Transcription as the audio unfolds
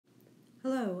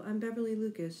Hello, I'm Beverly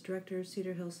Lucas, Director of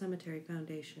Cedar Hill Cemetery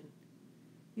Foundation.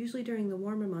 Usually during the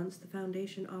warmer months, the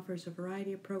Foundation offers a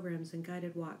variety of programs and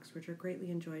guided walks which are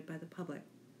greatly enjoyed by the public.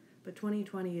 But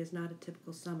 2020 is not a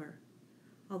typical summer.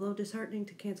 Although disheartening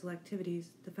to cancel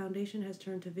activities, the Foundation has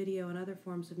turned to video and other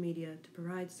forms of media to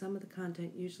provide some of the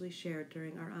content usually shared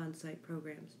during our on-site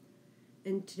programs.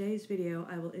 In today's video,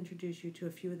 I will introduce you to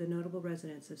a few of the notable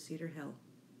residents of Cedar Hill.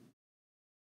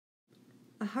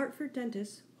 A Hartford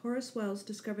dentist, Horace Wells,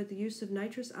 discovered the use of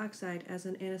nitrous oxide as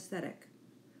an anesthetic.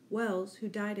 Wells, who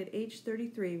died at age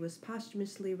 33, was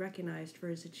posthumously recognized for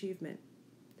his achievement.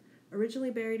 Originally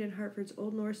buried in Hartford's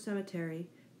Old North Cemetery,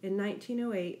 in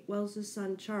 1908, Wells's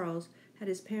son Charles had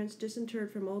his parents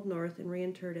disinterred from Old North and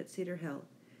reinterred at Cedar Hill.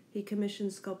 He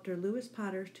commissioned sculptor Louis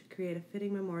Potter to create a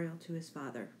fitting memorial to his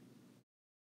father.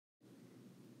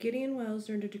 Gideon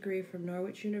Wells earned a degree from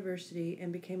Norwich University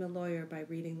and became a lawyer by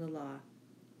reading the law.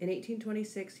 In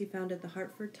 1826, he founded the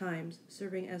Hartford Times,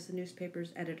 serving as the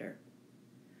newspaper's editor.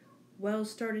 Wells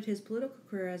started his political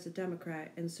career as a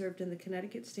Democrat and served in the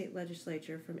Connecticut State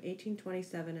Legislature from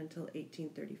 1827 until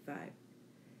 1835.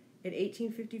 In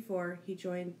 1854, he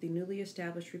joined the newly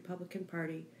established Republican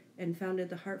Party and founded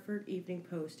the Hartford Evening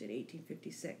Post in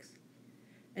 1856.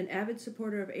 An avid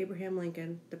supporter of Abraham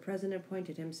Lincoln, the president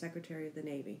appointed him Secretary of the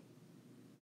Navy.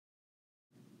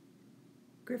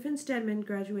 Griffin Stedman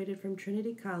graduated from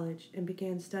Trinity College and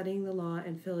began studying the law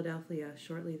in Philadelphia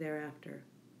shortly thereafter.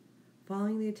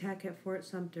 Following the attack at Fort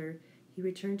Sumter, he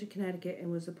returned to Connecticut and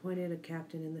was appointed a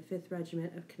captain in the 5th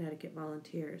Regiment of Connecticut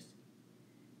Volunteers.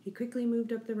 He quickly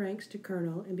moved up the ranks to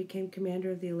colonel and became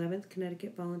commander of the 11th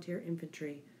Connecticut Volunteer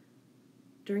Infantry.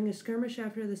 During a skirmish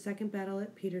after the Second Battle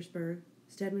at Petersburg,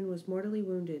 Stedman was mortally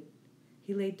wounded.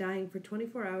 He lay dying for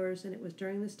 24 hours, and it was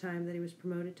during this time that he was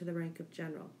promoted to the rank of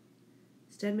general.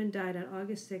 Stedman died on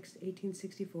August 6,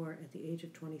 1864, at the age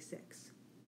of 26.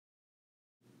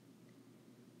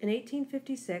 In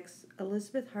 1856,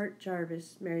 Elizabeth Hart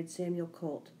Jarvis married Samuel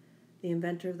Colt, the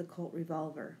inventor of the Colt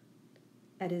revolver.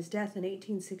 At his death in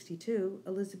 1862,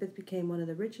 Elizabeth became one of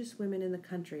the richest women in the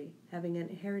country, having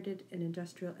inherited an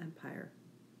industrial empire.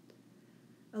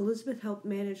 Elizabeth helped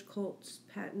manage Colt's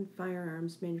patent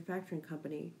firearms manufacturing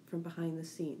company from behind the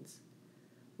scenes.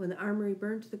 When the armory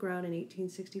burned to the ground in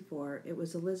 1864, it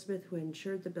was Elizabeth who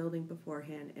insured the building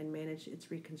beforehand and managed its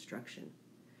reconstruction,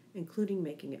 including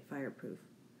making it fireproof.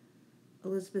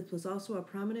 Elizabeth was also a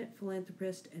prominent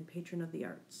philanthropist and patron of the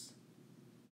arts.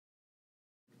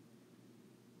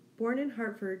 Born in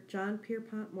Hartford, John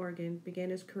Pierpont Morgan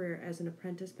began his career as an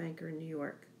apprentice banker in New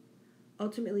York.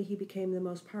 Ultimately, he became the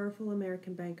most powerful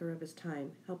American banker of his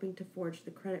time, helping to forge the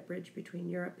credit bridge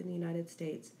between Europe and the United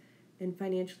States, and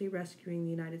financially rescuing the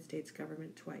United States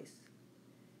government twice.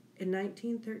 In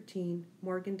 1913,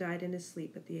 Morgan died in his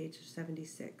sleep at the age of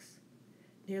 76.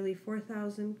 Nearly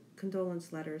 4,000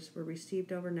 condolence letters were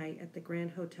received overnight at the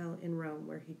Grand Hotel in Rome,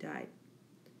 where he died.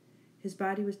 His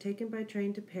body was taken by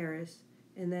train to Paris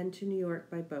and then to New York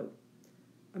by boat.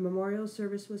 A memorial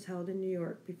service was held in New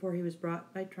York before he was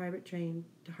brought by private train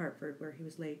to Hartford, where he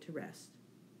was laid to rest.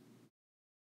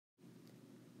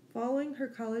 Following her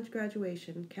college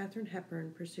graduation, Katharine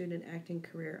Hepburn pursued an acting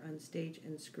career on stage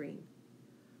and screen.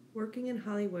 Working in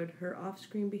Hollywood, her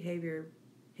off-screen behavior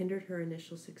hindered her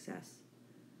initial success.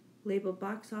 Labeled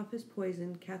box office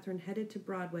poison, Katharine headed to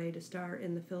Broadway to star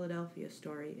in The Philadelphia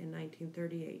Story in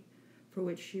 1938, for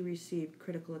which she received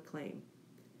critical acclaim.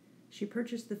 She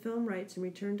purchased the film rights and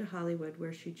returned to Hollywood,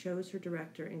 where she chose her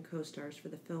director and co-stars for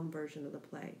the film version of the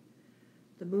play.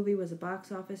 The movie was a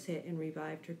box office hit and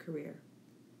revived her career.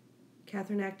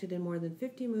 Katharine acted in more than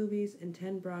 50 movies and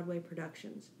 10 Broadway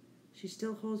productions. She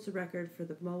still holds the record for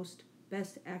the most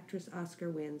Best Actress Oscar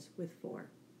wins, with 4.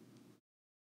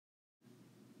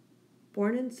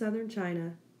 Born in southern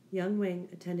China, Young Wing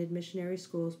attended missionary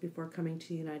schools before coming to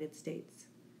the United States.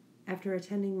 After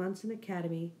attending Munson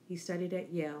Academy, he studied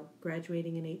at Yale,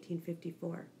 graduating in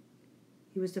 1854.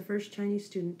 He was the first Chinese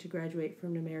student to graduate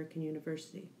from an American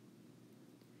university.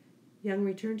 Young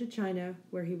returned to China,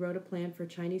 where he wrote a plan for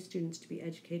Chinese students to be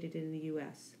educated in the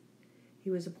U.S. He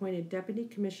was appointed Deputy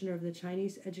Commissioner of the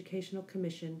Chinese Educational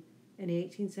Commission, and in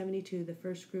 1872 the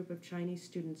first group of Chinese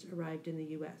students arrived in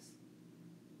the U.S.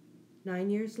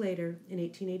 9 years later, in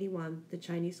 1881, the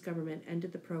Chinese government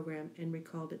ended the program and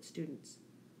recalled its students.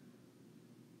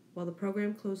 While the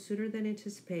program closed sooner than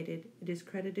anticipated, it is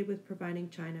credited with providing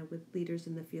China with leaders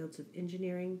in the fields of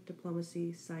engineering,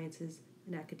 diplomacy, sciences,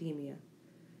 and academia.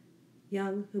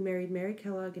 Young, who married Mary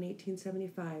Kellogg in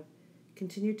 1875,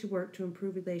 continued to work to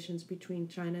improve relations between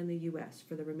China and the U.S.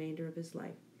 for the remainder of his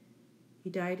life. He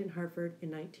died in Hartford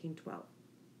in 1912.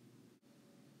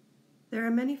 There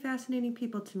are many fascinating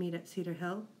people to meet at Cedar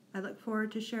Hill. I look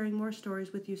forward to sharing more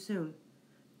stories with you soon.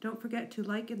 Don't forget to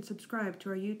like and subscribe to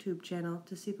our YouTube channel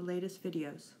to see the latest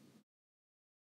videos.